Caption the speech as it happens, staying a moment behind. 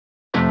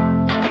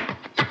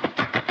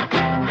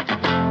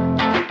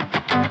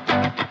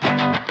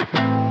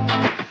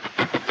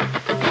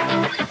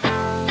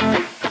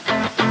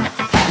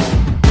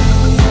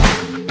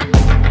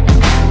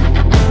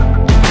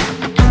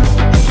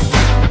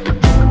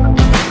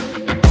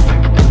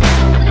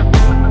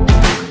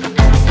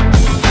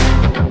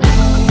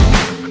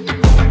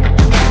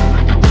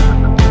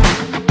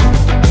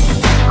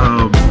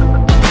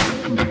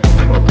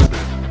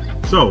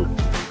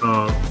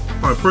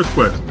first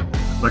question.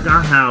 Like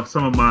I have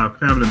some of my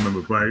family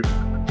members, right?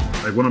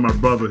 Like one of my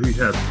brothers, he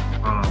has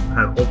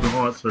had open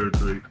heart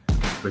surgery,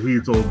 but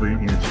he's over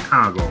in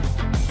Chicago,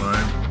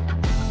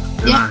 right?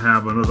 Then Yeah. I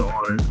have another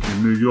aunt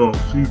in New York.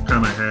 She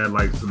kind of had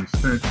like some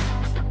stents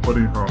put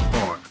in her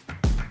heart,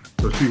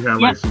 so she had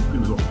Yeah. like some, it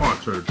was a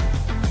heart surgery.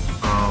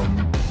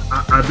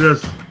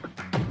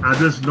 I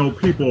just know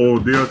people.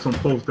 There are some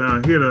folks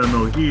down here that I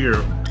know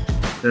here,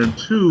 and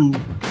two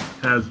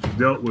has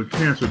dealt with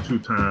cancer 2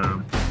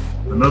 times.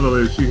 Another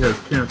lady, she has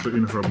cancer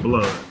in her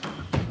blood.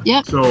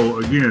 Yep. So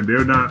again,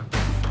 they're not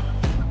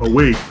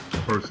awake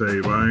per se,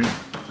 right?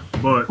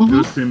 But Mhm.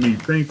 just in me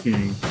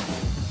thinking,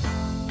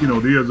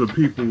 there's a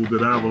people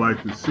that I would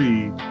like to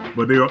see,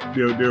 but they're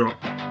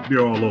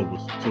all over,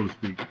 so to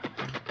speak.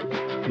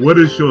 What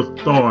is your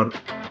thought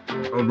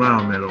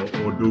around that,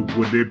 or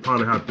would they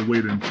probably have to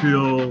wait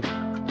until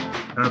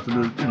after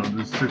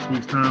this 6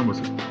 weeks time or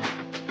something?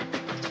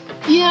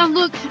 Yeah,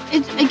 look,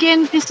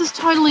 again, this is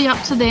totally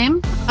up to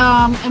them,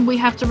 and we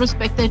have to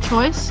respect their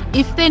choice.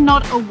 If they're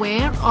not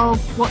aware of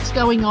what's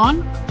going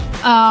on,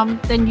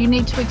 then you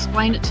need to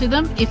explain it to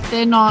them. If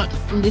they're not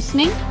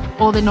listening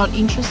or they're not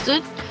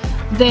interested,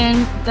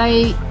 then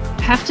they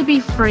have to be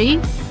free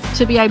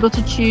to be able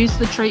to choose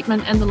the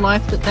treatment and the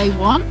life that they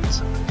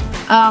want.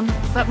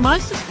 But my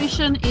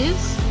suspicion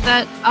is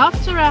that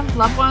after our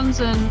loved ones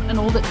and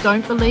all that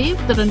don't believe,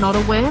 that are not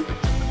aware,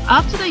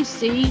 after they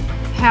see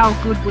how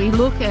good we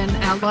look and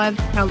how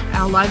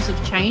our lives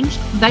have changed,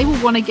 they will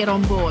want to get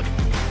on board.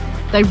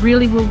 They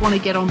really will want to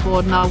get on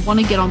board, and I want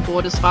to get on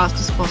board as fast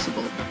as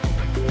possible.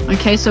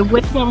 Okay, so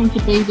we're going to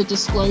be the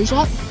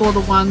disclosure for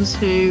the ones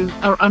who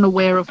are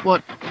unaware of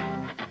what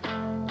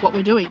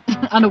we're doing,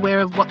 unaware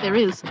of what there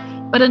is.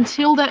 But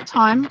until that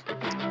time,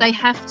 they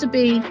have to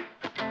be,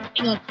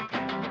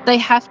 they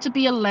have to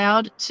be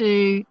allowed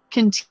to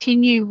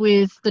continue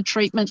with the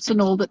treatments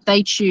and all that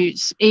they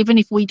choose, even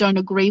if we don't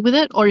agree with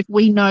it, or if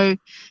we know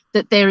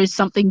that there is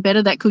something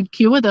better that could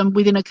cure them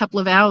within a couple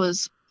of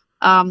hours.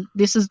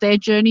 This is their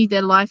journey,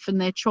 their life, and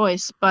their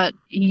choice. But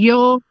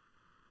your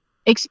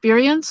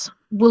experience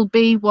will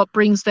be what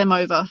brings them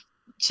over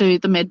to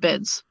the med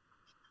beds.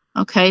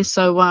 Okay,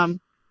 so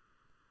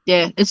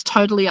yeah, it's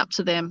totally up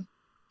to them.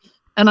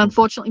 And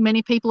unfortunately,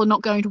 many people are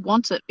not going to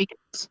want it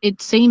because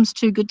it seems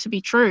too good to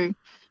be true.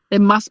 There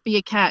must be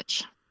a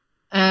catch.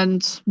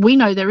 And we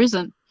know there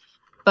isn't.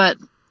 But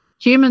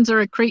humans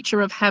are a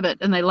creature of habit,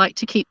 and they like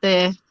to keep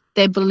their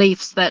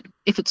beliefs that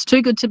if it's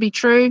too good to be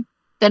true,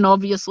 then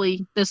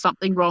obviously there's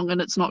something wrong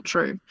and it's not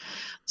true.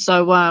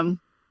 So,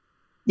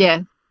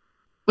 yeah,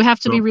 we have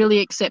to be So, really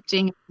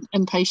accepting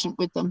and patient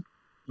with them.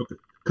 okay.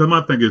 Because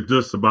my thing is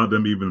just about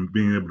them even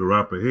being able to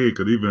wrap ahead.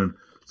 Because even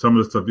some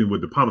of the stuff, even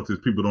with the politics,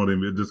 people don't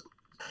even just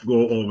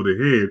go over their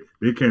head.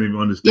 They can't even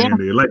Yeah, understand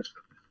the election.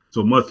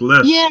 So much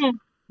less yeah,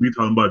 we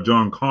talking about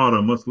John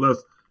Carter, much less,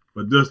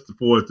 but just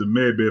for us the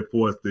med bed,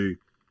 for us the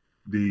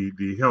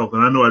health.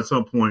 And I know at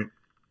some point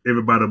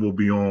everybody will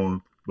be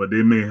on, but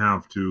they may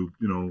have to,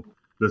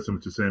 listen to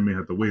what you're saying. May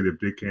have to wait if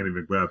they can't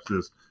even grasp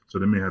this, so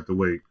they may have to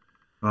wait.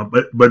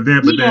 But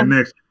yeah. then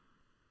next,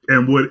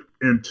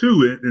 and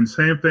two, and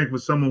same thing for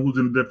someone who's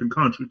in a different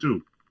country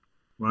too,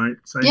 right?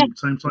 Yeah.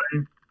 Same.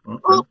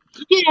 Okay. Well,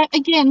 yeah,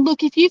 again,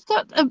 look, if you've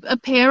got a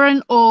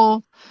parent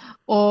or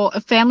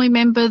a family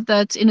member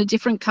that's in a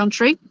different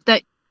country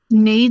that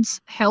needs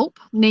help,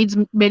 needs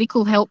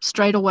medical help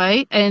straight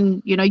away,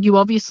 and you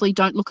obviously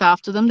don't look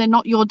after them, they're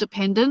not your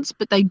dependents,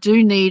 but they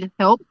do need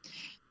help,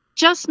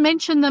 just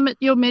mention them at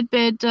your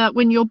medbed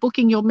when you're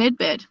booking your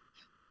medbed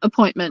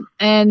appointment,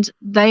 and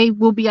they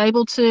will be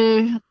able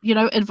to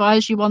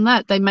advise you on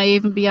that. They may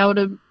even be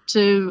able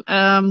to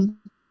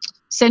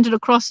send it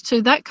across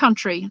to that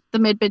country, the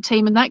medbed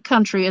team in that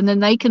country, and then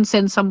they can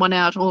send someone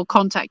out or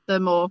contact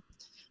them or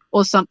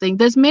something.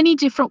 There's many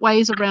different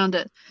ways around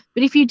it.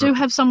 But if you do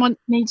have someone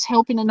who needs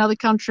help in another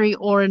country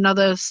or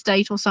another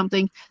state or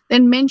something,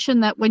 then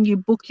mention that when you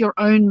book your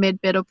own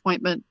medbed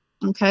appointment.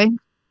 Okay.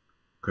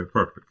 Okay,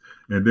 perfect.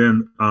 And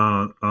then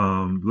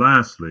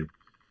lastly,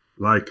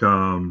 like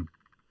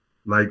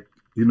like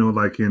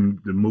like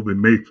in the movie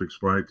Matrix,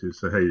 right? To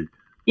say, hey,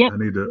 Yep. I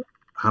need to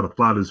how to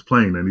fly this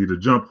plane. I need a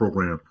jump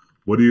program.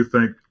 What do you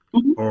think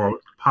Mhm. are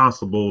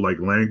possible like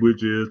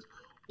languages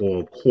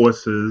or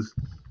courses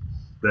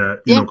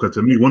that Yeah, Because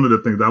to me, one of the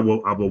things I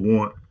would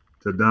want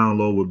to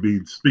download would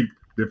be speak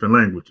different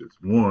languages.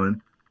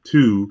 One,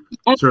 two,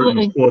 certain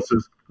absolutely.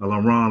 courses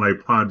around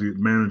like project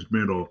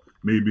management or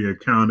maybe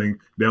accounting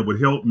that would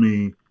help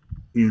me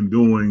in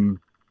doing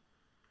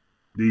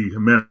the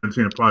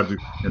humanitarian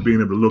project and being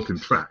able to look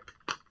and track.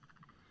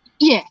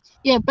 Yeah,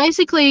 yeah.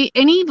 Basically,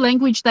 any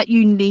language that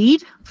you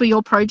need for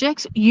your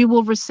projects, you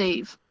will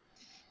receive.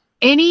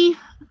 Any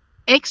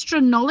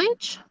extra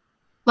knowledge,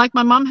 like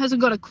my mum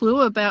hasn't got a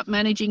clue about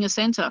managing a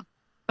center,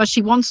 but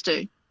she wants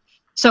to.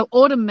 So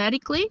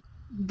automatically,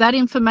 that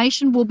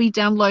information will be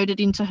downloaded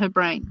into her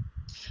brain.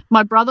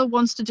 My brother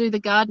wants to do the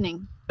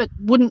gardening, but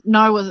wouldn't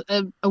know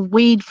a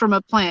weed from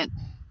a plant.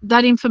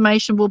 That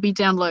information will be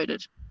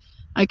downloaded.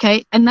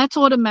 Okay. And that's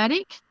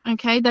automatic.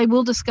 Okay. They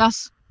will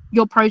discuss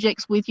your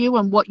projects with you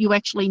and what you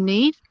actually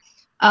need.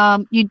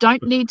 You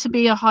don't need to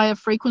be a higher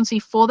frequency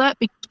for that,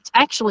 because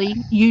actually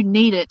you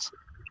need it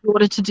in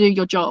order to do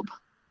your job.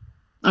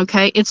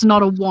 Okay, it's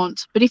not a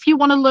want. But if you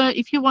want to learn,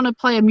 if you want to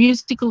play a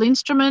musical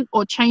instrument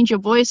or change your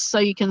voice so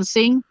you can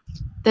sing,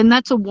 then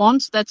that's a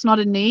want. That's not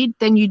a need.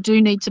 Then you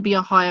do need to be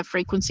a higher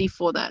frequency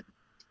for that.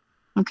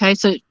 Okay,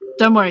 so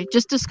don't worry.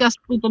 Just discuss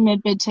with the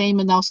MedBed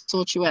team and they'll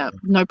sort you out.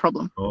 No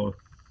problem. Oh,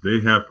 they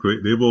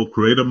will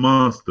create a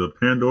monster.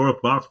 Pandora's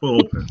box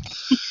will open.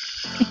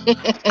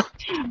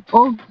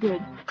 All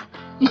good.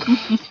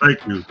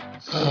 Thank you.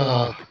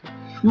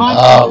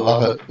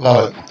 Love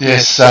it.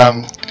 Yes,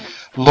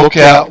 look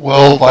out,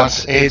 world,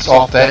 once Ed's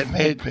off that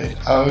MedBed.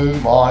 Oh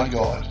my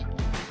God.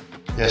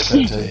 Yes,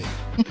 indeed.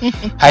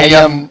 Hey,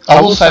 I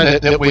will say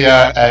that we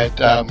are at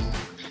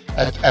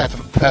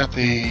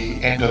the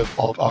end of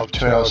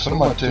 2 hours. So what I'm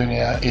going to do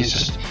now is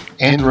just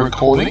end the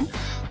recording,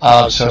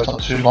 so it's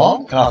not too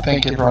long. And I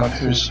thank everyone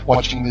who's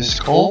watching this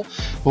call.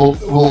 We'll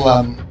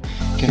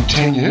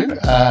continue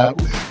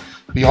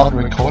beyond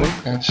recording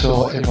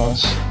until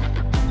everyone's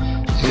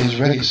is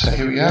ready. So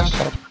here we are.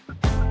 Stop.